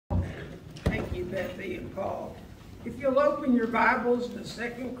Timothy and Paul. If you'll open your Bibles to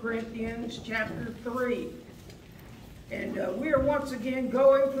 2 Corinthians chapter 3. And we are once again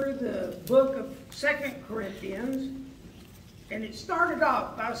going through the book of 2 Corinthians. And it started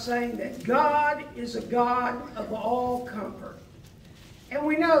off by saying that God is a God of all comfort. And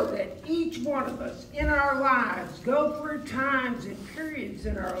we know that each one of us in our lives go through times and periods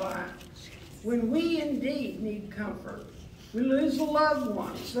in our lives when we indeed need comfort. We lose a loved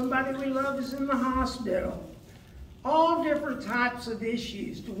one. Somebody we love is in the hospital. All different types of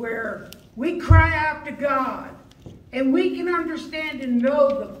issues to where we cry out to God and we can understand and know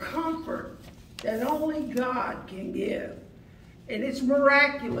the comfort that only God can give. And it's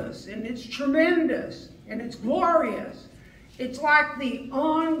miraculous and it's tremendous and it's glorious. It's like the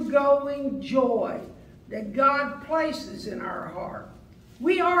ongoing joy that God places in our heart.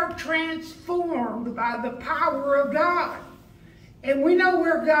 We are transformed by the power of God. And we know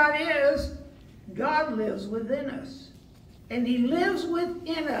where God is. God lives within us. And He lives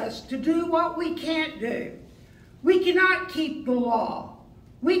within us to do what we can't do. We cannot keep the law.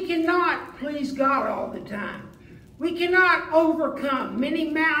 We cannot please God all the time. We cannot overcome many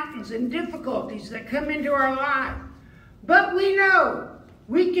mountains and difficulties that come into our life. But we know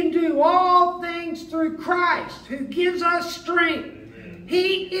we can do all things through Christ who gives us strength. Amen.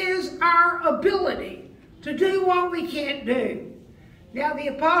 He is our ability to do what we can't do. Now, the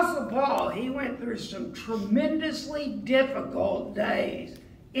Apostle Paul, he went through some tremendously difficult days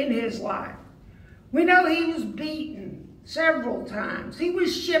in his life. We know he was beaten several times. He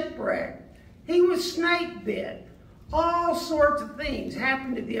was shipwrecked. He was snake bit. All sorts of things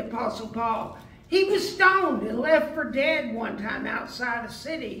happened to the Apostle Paul. He was stoned and left for dead one time outside a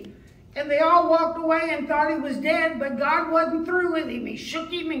city. And they all walked away and thought he was dead, but God wasn't through with him. He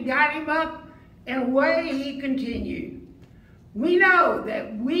shook him and got him up, and away he continued. We know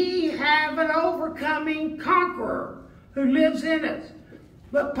that we have an overcoming conqueror who lives in us.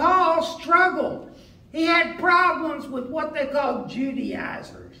 But Paul struggled. He had problems with what they called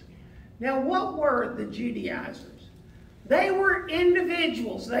Judaizers. Now, what were the Judaizers? They were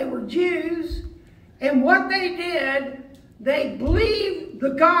individuals. They were Jews. And what they did, they believed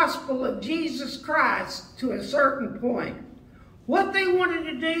the gospel of Jesus Christ to a certain point. What they wanted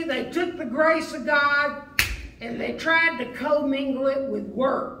to do, they took the grace of God and they tried to commingle it with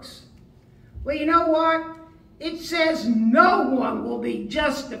works. Well, you know what? It says no one will be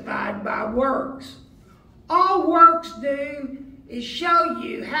justified by works. All works do is show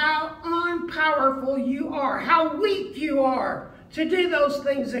you how unpowerful you are, how weak you are to do those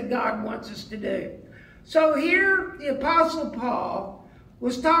things that God wants us to do. So here the Apostle Paul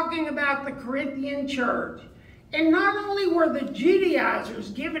was talking about the Corinthian church. And not only were the Judaizers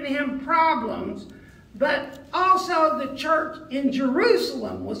giving him problems, but also the church in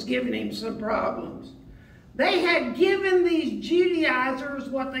Jerusalem was giving him some problems. They had given these Judaizers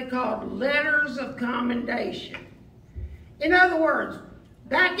what they called letters of commendation. In other words,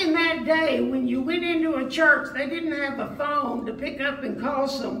 back in that day when you went into a church, they didn't have a phone to pick up and call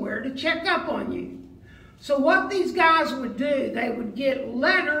somewhere to check up on you. So what these guys would do, they would get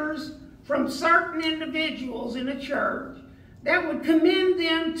letters from certain individuals in a church that would commend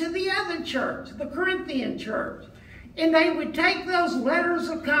them to the other church, the Corinthian church. And they would take those letters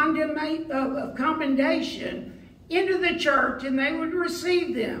of commendation into the church and they would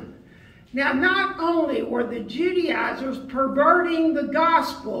receive them. Now, not only were the Judaizers perverting the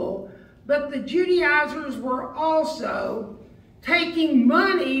gospel, but the Judaizers were also taking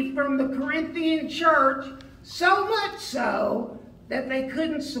money from the Corinthian church, so much so that they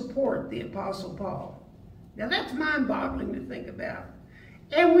couldn't support the Apostle Paul. Now, that's mind-boggling to think about.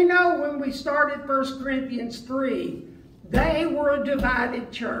 And we know when we started 1 Corinthians 3, they were a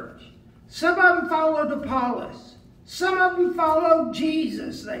divided church. Some of them followed Apollos. Some of them followed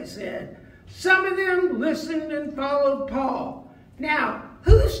Jesus, they said. Some of them listened and followed Paul. Now,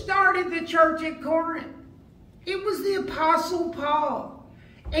 who started the church at Corinth? It was the Apostle Paul.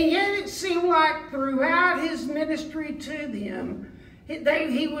 And yet it seemed like throughout his ministry to them,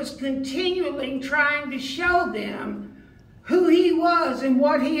 he was continually trying to show them who he was and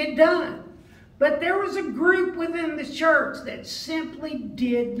what he had done. But there was a group within the church that simply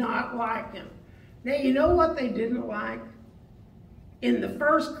did not like him. Now, you know what they didn't like? In the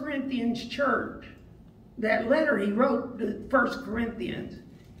 1 Corinthians church, that letter he wrote to 1 Corinthians,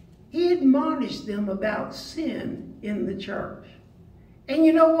 he admonished them about sin in the church. And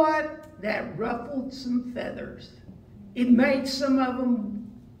you know what? That ruffled some feathers. It made some of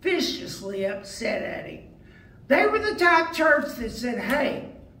them viciously upset at him. They were the type church that said, hey,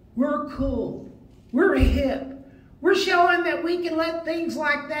 we're cool, we're hip, We're showing that we can let things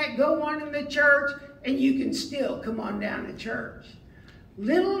like that go on in the church and you can still come on down to church.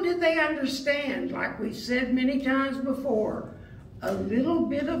 Little did they understand, like we said many times before, a little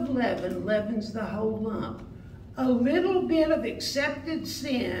bit of leaven leavens the whole lump. A little bit of accepted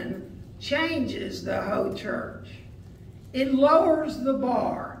sin changes the whole church. It lowers the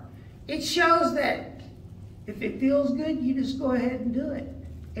bar. It shows that if it feels good, you just go ahead and do it.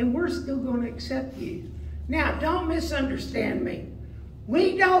 And we're still going to accept you. Now, don't misunderstand me.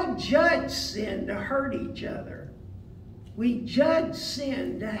 We don't judge sin to hurt each other. We judge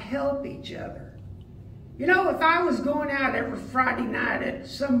sin to help each other. You know, if I was going out every Friday night at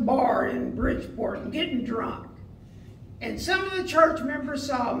some bar in Bridgeport and getting drunk, and some of the church members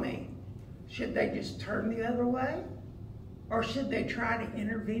saw me, should they just turn the other way? Or should they try to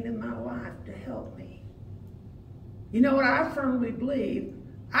intervene in my life to help me? You know what I firmly believe?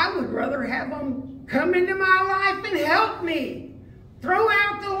 I would rather have them come into my life and help me. Throw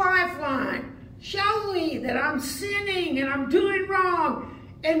out the lifeline. Show me that I'm sinning and I'm doing wrong.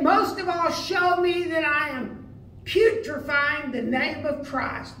 And most of all, show me that I am putrefying the name of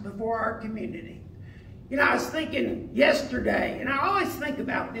Christ before our community. You know, I was thinking yesterday, and I always think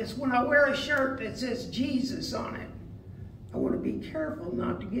about this when I wear a shirt that says Jesus on it. I want to be careful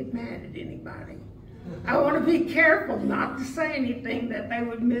not to get mad at anybody. I want to be careful not to say anything that they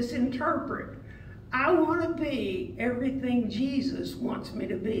would misinterpret. I want to be everything Jesus wants me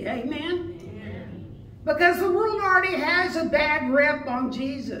to be. Amen? Amen. Because the world already has a bad rep on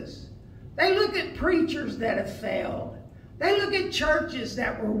Jesus. They look at preachers that have failed. They look at churches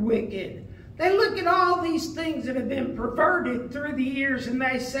that were wicked. They look at all these things that have been perverted through the years and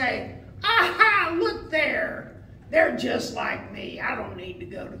they say, aha, look there. They're just like me. I don't need to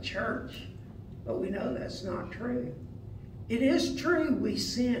go to church. But we know that's not true. It is true we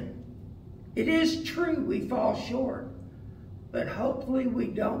sin. It is true we fall short. But hopefully we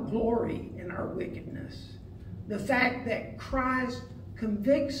don't glory in our wickedness. The fact that Christ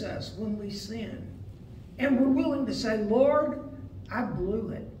convicts us when we sin. And we're willing to say, Lord, I blew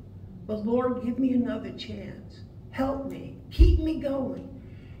it. But Lord, give me another chance. Help me. Keep me going.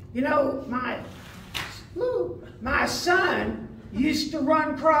 You know, my son used to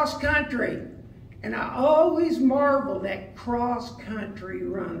run cross country. And I always marveled at cross-country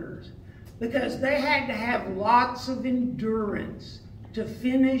runners because they had to have lots of endurance to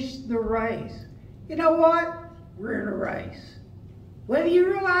finish the race. You know what? We're in a race. Whether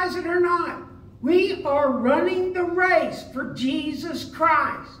you realize it or not, we are running the race for Jesus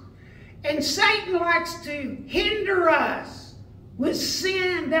Christ. And Satan likes to hinder us with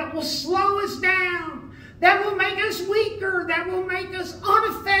sin that will slow us down, that will make us weaker, that will make us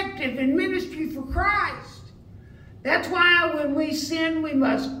ineffective in ministry for Christ. That's why when we sin, we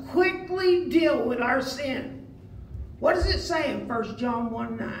must quickly deal with our sin. What does it say in 1 John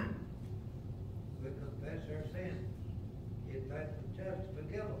 1:9? We confess our sin. He is faithful and just to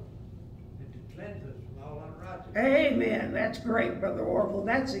forgive them and to cleanse us from all unrighteousness. Amen. That's great, Brother Orville.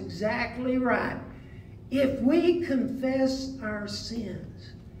 That's exactly right. If we confess our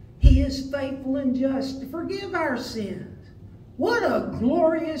sins, He is faithful and just to forgive our sins. What a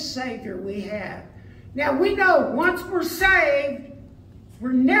glorious Savior we have. Now we know once we're saved,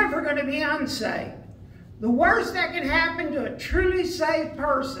 we're never going to be unsaved. The worst that can happen to a truly saved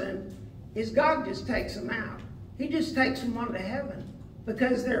person is God just takes them out. He just takes them on to heaven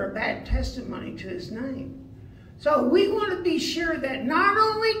because they're a bad testimony to His name. So we want to be sure that not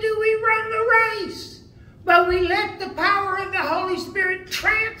only do we run the race, but we let the power of the Holy Spirit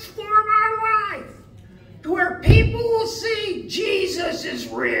transform our life to where people will see Jesus is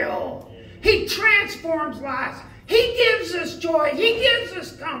real. He transforms lives. He gives us joy. He gives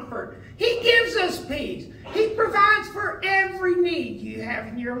us comfort. He gives us peace. He provides for every need you have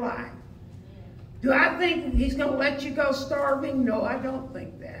in your life. Do I think He's going to let you go starving? No, I don't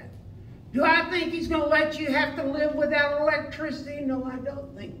think that. Do I think He's going to let you have to live without electricity? No, I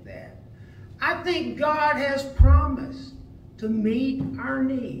don't think that. I think God has promised to meet our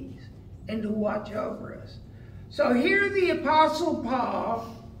needs and to watch over us. So here the Apostle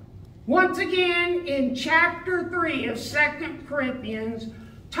Paul, once again in chapter 3 of 2 Corinthians,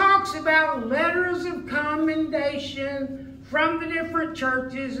 talks about letters of commendation from the different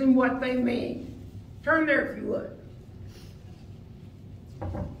churches and what they mean. Turn there if you would.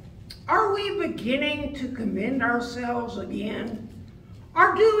 Are we beginning to commend ourselves again?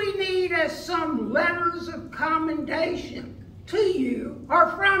 Or do we need some letters of commendation to you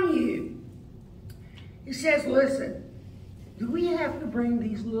or from you? He says, listen, do we have to bring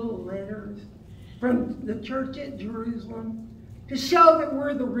these little letters from the church at Jerusalem to show that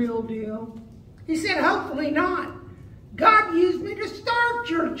we're the real deal? He said, hopefully not. God used me to start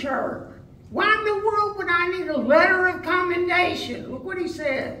your church. Why in the world would I need a letter of commendation? Look what he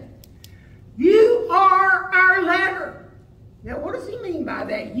said. You are our letter. Now, what does he mean by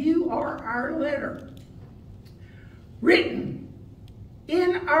that? You are our letter. Written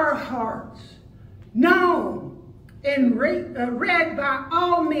in our hearts, known and read by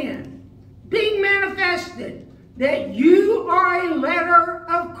all men, being manifested that you are a letter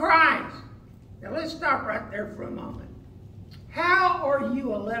of Christ. Now, let's stop right there for a moment. How are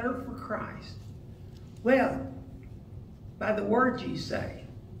you a letter for Christ? Well, by the words you say,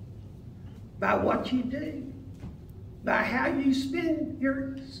 by what you do, by how you spend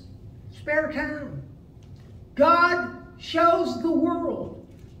your spare time. God shows the world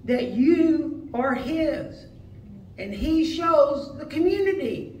that you are His, and He shows the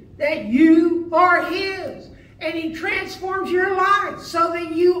community that you are His, and He transforms your life so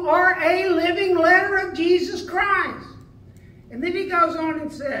that you are a living letter of Jesus Christ. And then he goes on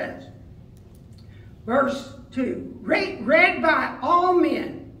and says, verse 2, read by all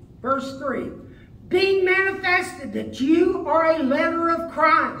men. Verse 3, being manifested that you are a letter of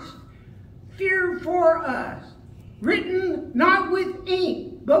Christ, feared for us, written not with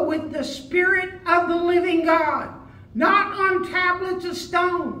ink, but with the Spirit of the living God, not on tablets of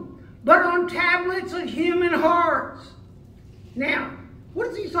stone, but on tablets of human hearts. Now, what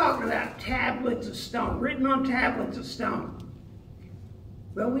is he talking about? Tablets of stone, written on tablets of stone.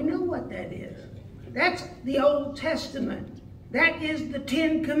 Well, we know what that is. That's the Old Testament. That is the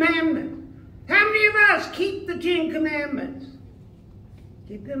Ten Commandments. How many of us keep the Ten Commandments?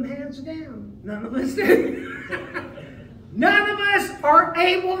 Keep them hands down. None of us do. None of us are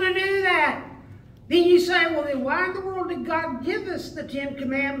able to do that. Then you say, well, then why in the world did God give us the Ten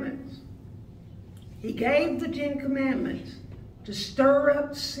Commandments? He gave the Ten Commandments to stir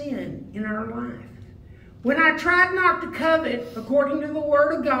up sin in our life. When I tried not to covet, according to the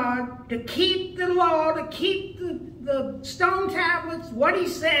Word of God, to keep the law, to keep the stone tablets, what He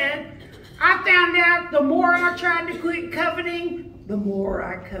said, I found out the more I tried to quit coveting, the more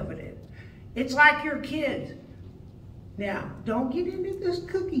I coveted. It's like your kids. Now, don't get into this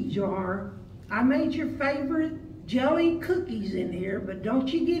cookie jar. I made your favorite jelly cookies in here, but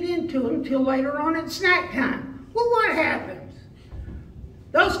don't you get into them until later on at snack time. Well, what happens?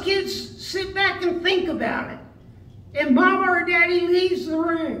 Those kids sit back and think about it. And Mama or Daddy leaves the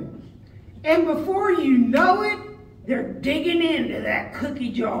room. And before you know it, they're digging into that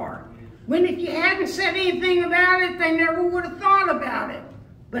cookie jar. When if you hadn't said anything about it, they never would have thought about it.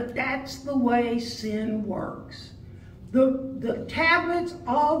 But that's the way sin works. The tablets,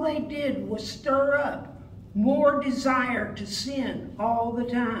 all they did was stir up more desire to sin all the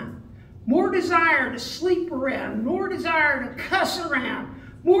time. More desire to sleep around. More desire to cuss around.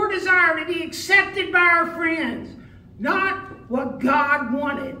 More desire to be accepted by our friends. Not what God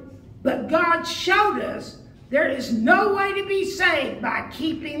wanted. But God showed us there is no way to be saved by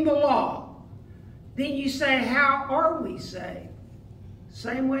keeping the law. Then you say, how are we saved?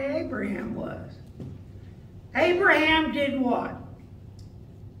 Same way Abraham was. Abraham did what?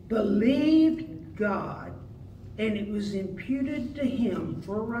 Believed God, and it was imputed to him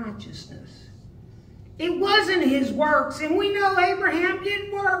for righteousness. It wasn't his works, and we know Abraham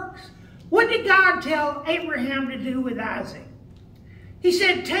did works. What did God tell Abraham to do with Isaac? He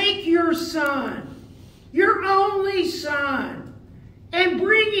said, take your son, your only son, and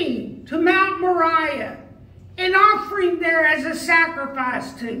bring him to Mount Moriah and offer him there as a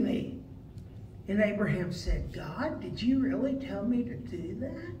sacrifice to me. And Abraham said, God, did you really tell me to do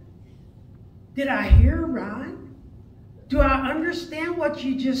that? Did I hear right? Do I understand what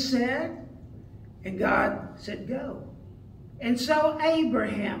you just said? And God said, go. And so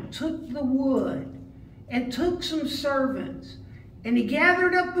Abraham took the wood and took some servants, and he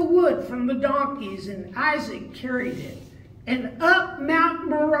gathered up the wood from the donkeys, and Isaac carried it. And up Mount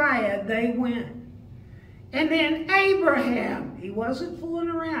Moriah they went. And then Abraham, he wasn't fooling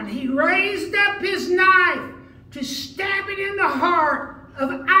around, he raised up his knife to stab it in the heart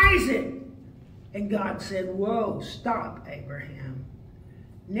of Isaac. And God said, whoa, stop, Abraham.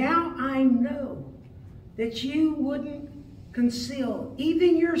 Now I know that you wouldn't conceal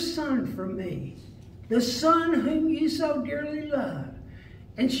even your son from me, the son whom you so dearly love.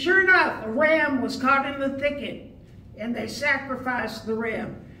 And sure enough, a ram was caught in the thicket, and they sacrificed the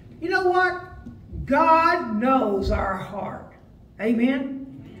ram. You know what? God knows our heart.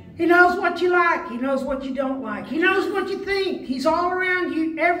 Amen? He knows what you like. He knows what you don't like. He knows what you think. He's all around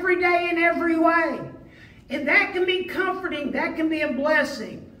you every day in every way. And that can be comforting. That can be a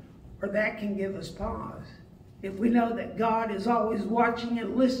blessing. Or that can give us pause. If we know that God is always watching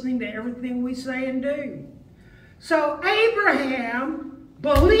and listening to everything we say and do. So Abraham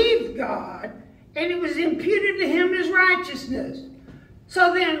believed God, and it was imputed to him as righteousness.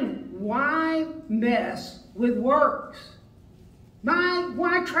 So then, why mess with works?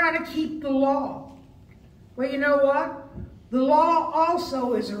 Why try to keep the law? Well, you know what? The law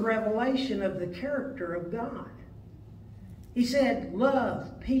also is a revelation of the character of God. He said,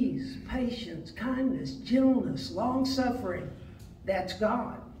 love, peace, patience, kindness, gentleness, long-suffering. That's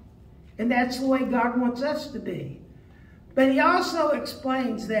God. And that's the way God wants us to be. But he also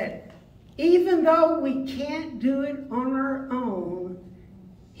explains that even though we can't do it on our own,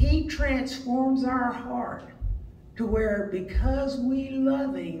 he transforms our heart to where because we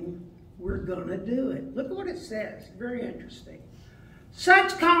love him, we're going to do it. Look at what it says. Very interesting.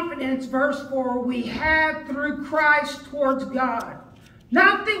 Such confidence, verse 4, we have through Christ towards God.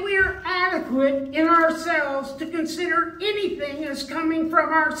 Not that we are adequate in ourselves to consider anything as coming from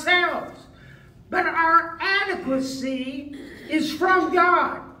ourselves, but our adequacy is from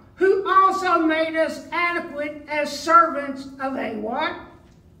God, who also made us adequate as servants of a what?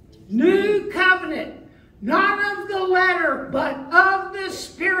 New covenant. Not of the letter, but of the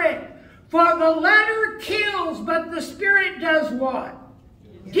Spirit. For the letter kills, but the Spirit does what?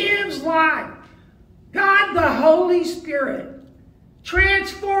 Gives life. God, the Holy Spirit,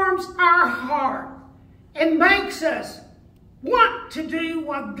 transforms our heart and makes us want to do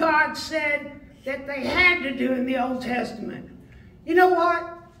what God said that they had to do in the Old Testament. You know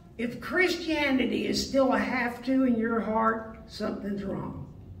what? If Christianity is still a have to in your heart, something's wrong.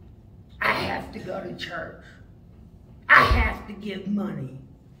 I have to go to church. I have to give money.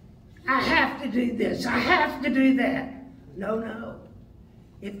 I have to do this. I have to do that. No, no.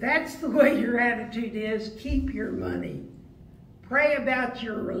 If that's the way your attitude is, keep your money. Pray about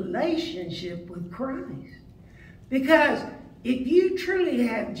your relationship with Christ. Because if you truly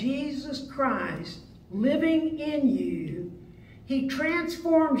have Jesus Christ living in you, he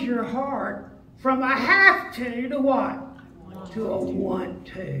transforms your heart from a have to what? To a want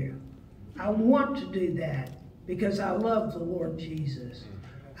to. I want to do that because I love the Lord Jesus.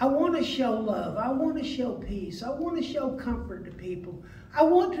 I want to show love. I want to show peace. I want to show comfort to people. I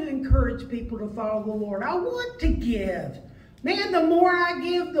want to encourage people to follow the Lord. I want to give. Man, the more I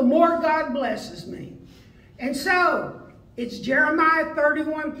give, the more God blesses me. And so, it's Jeremiah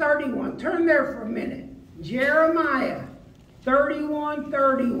 31:31. Turn there for a minute. Jeremiah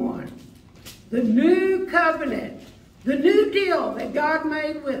 31:31. The new covenant, the new deal that God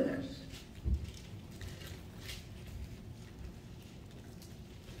made with us.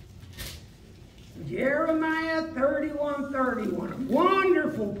 Jeremiah 31:31, a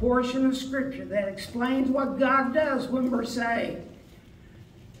wonderful portion of Scripture that explains what God does when we're saved.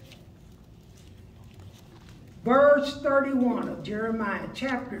 Verse 31 of Jeremiah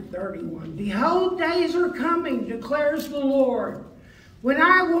chapter 31. Behold, days are coming, declares the Lord, when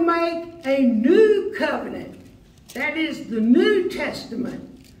I will make a new covenant, that is the New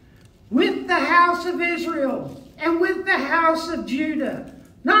Testament, with the house of Israel and with the house of Judah.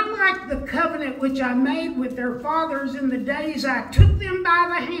 Not like the covenant which I made with their fathers in the days I took them by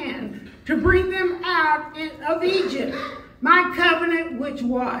the hand to bring them out of Egypt. My covenant which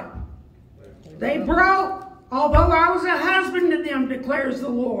what? They broke, although I was a husband to them, declares the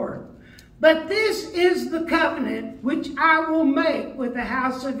Lord. But this is the covenant which I will make with the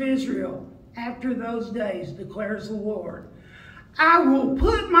house of Israel after those days, declares the Lord. I will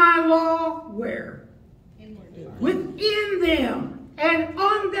put my law where? Within them. And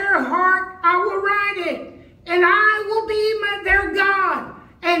on their heart I will write it, and I will be their God,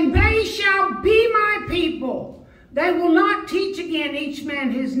 and they shall be my people. They will not teach again each man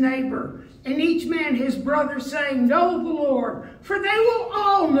his neighbor, and each man his brother, saying, Know the Lord, for they will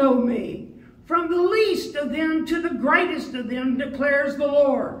all know me, from the least of them to the greatest of them, declares the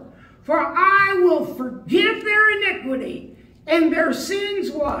Lord. For I will forgive their iniquity, and their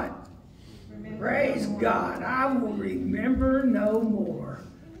sins what? Praise God, I will remember no more.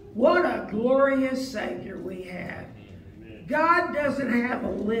 What a glorious Savior we have. God doesn't have a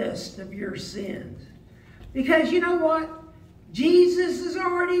list of your sins. Because you know what? Jesus has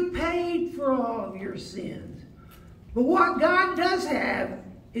already paid for all of your sins. But what God does have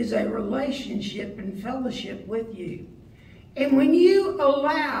is a relationship and fellowship with you. And when you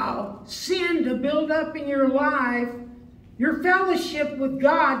allow sin to build up in your life, your fellowship with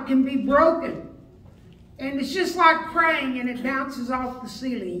God can be broken. And it's just like praying and it bounces off the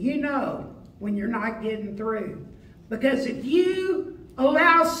ceiling. You know when you're not getting through. Because if you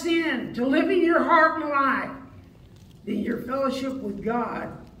allow sin to live in your heart and life, then your fellowship with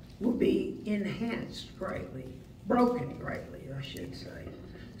God will be enhanced greatly. Broken greatly, I should say.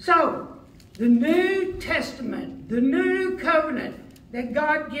 So, the New Testament, the new covenant that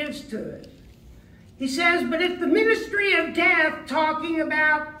God gives to us. He says, but if the ministry of death, talking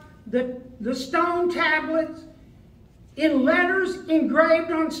about the stone tablets in letters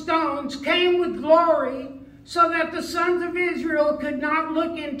engraved on stones, came with glory, so that the sons of Israel could not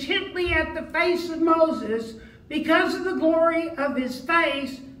look intently at the face of Moses because of the glory of his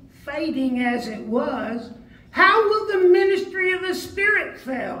face, fading as it was, how will the ministry of the Spirit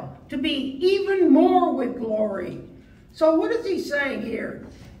fail to be even more with glory? So what is he saying here?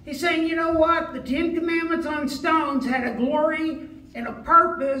 He's saying, you know what? The 10 Commandments on stones had a glory and a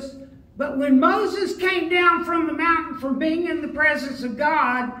purpose, but when Moses came down from the mountain from being in the presence of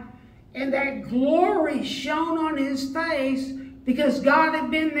God, and that glory shone on his face because God had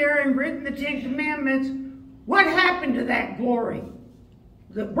been there and written the 10 Commandments, what happened to that glory?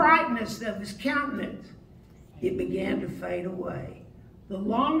 The brightness of his countenance, it began to fade away. The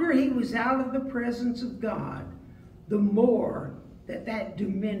longer he was out of the presence of God, the more that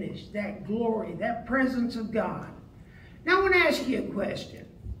diminished, that glory, that presence of God. Now I want to ask you a question.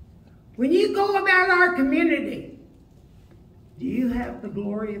 When you go about our community, do you have the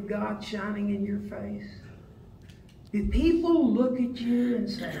glory of God shining in your face? Do people look at you and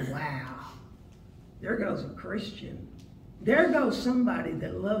say, wow, there goes a Christian. There goes somebody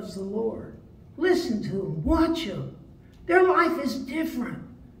that loves the Lord. Listen to them, watch them. Their life is different.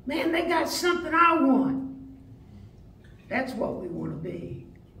 Man, they got something I want. That's what we want to be.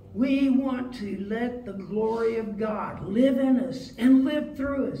 We want to let the glory of God live in us and live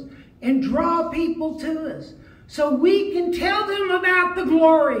through us and draw people to us so we can tell them about the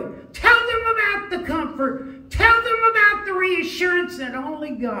glory, tell them about the comfort, tell them about the reassurance that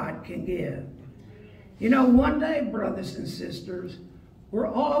only God can give. You know, one day, brothers and sisters, we're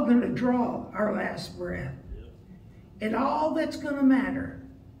all going to draw our last breath. And all that's going to matter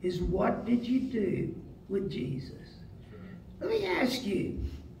is, what did you do with Jesus? Let me ask you,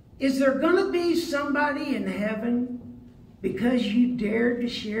 is there going to be somebody in heaven because you dared to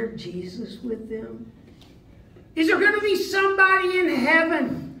share Jesus with them? Is there going to be somebody in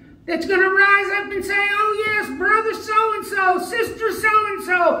heaven that's going to rise up and say, oh yes, brother so-and-so, sister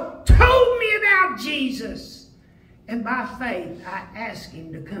so-and-so told me about Jesus, and by faith I asked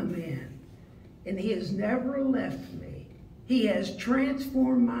him to come in, and he has never left me. He has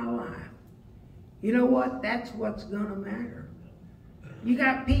transformed my life. You know what? That's what's going to matter. You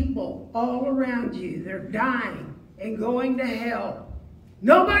got people all around you. They're dying and going to hell.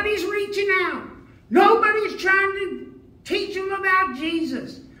 Nobody's reaching out. Nobody's trying to teach them about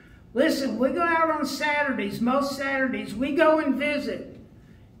Jesus. Listen, we go out on Saturdays. Most Saturdays, we go and visit.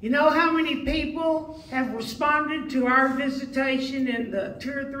 You know how many people have responded to our visitation in the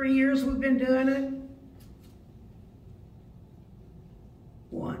 2 or 3 years we've been doing it?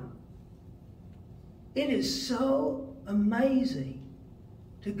 1. It is so amazing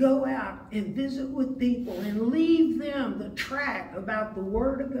to go out and visit with people and leave them the tract about the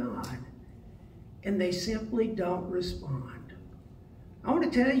Word of God, and they simply don't respond. I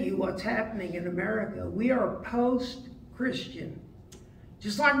want to tell you what's happening in America. We are post-Christian.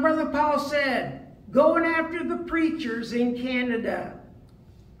 Just like Brother Paul said, going after the preachers in Canada,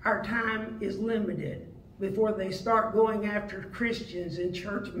 our time is limited before they start going after Christians and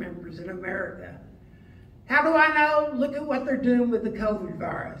church members in America. How do I know? Look at what they're doing with the COVID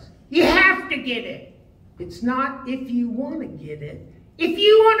virus. You have to get it. It's not if you want to get it. If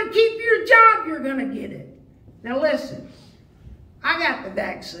you want to keep your job, you're going to get it. Now listen, I got the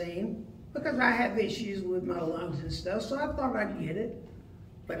vaccine because I have issues with my lungs and stuff, so I thought I'd get it.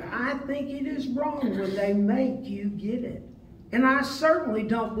 But I think it is wrong when they make you get it. And I certainly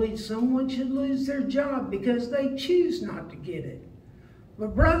don't believe someone should lose their job because they choose not to get it.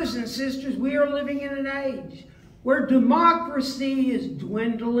 But brothers and sisters, we are living in an age where democracy is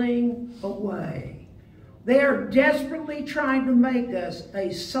dwindling away. They are desperately trying to make us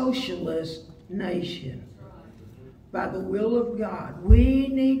a socialist nation. By the will of God, we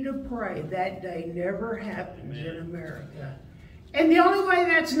need to pray that day never happens in America. And the only way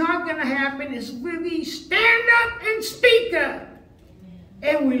that's not going to happen is when we stand up and speak up.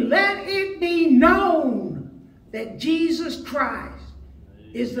 And we let it be known that Jesus Christ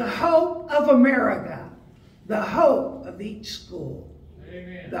is the hope of America, the hope of each school,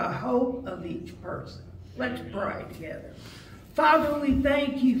 the hope of each person. Let's pray together. Father, we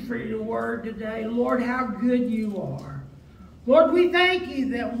thank you for your word today. Lord, how good you are. Lord, we thank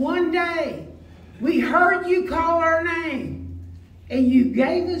you that one day we heard you call our name, and you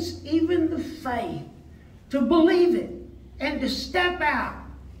gave us even the faith to believe it and to step out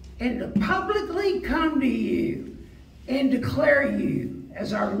and to publicly come to you and declare you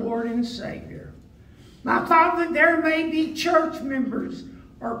as our Lord and Savior. My Father, there may be church members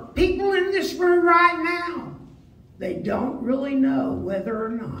or people in this room right now. They don't really know whether or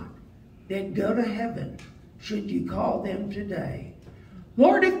not they'd go to heaven should you call them today.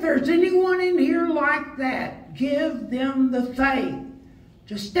 Lord, if there's anyone in here like that, give them the faith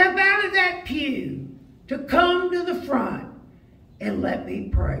to step out of that pew, to come to the front, and let me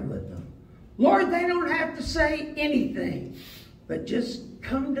pray with them. Lord, they don't have to say anything, but just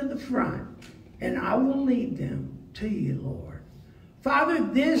come to the front, and I will lead them to you, Lord. Father,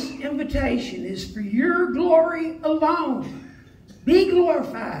 this invitation is for your glory alone. Be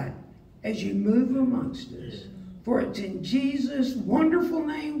glorified as you move amongst us. For it's in Jesus' wonderful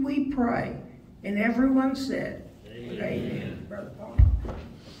name we pray. And everyone said, Amen. Brother Paul.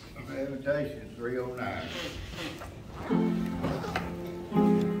 Invitation 309.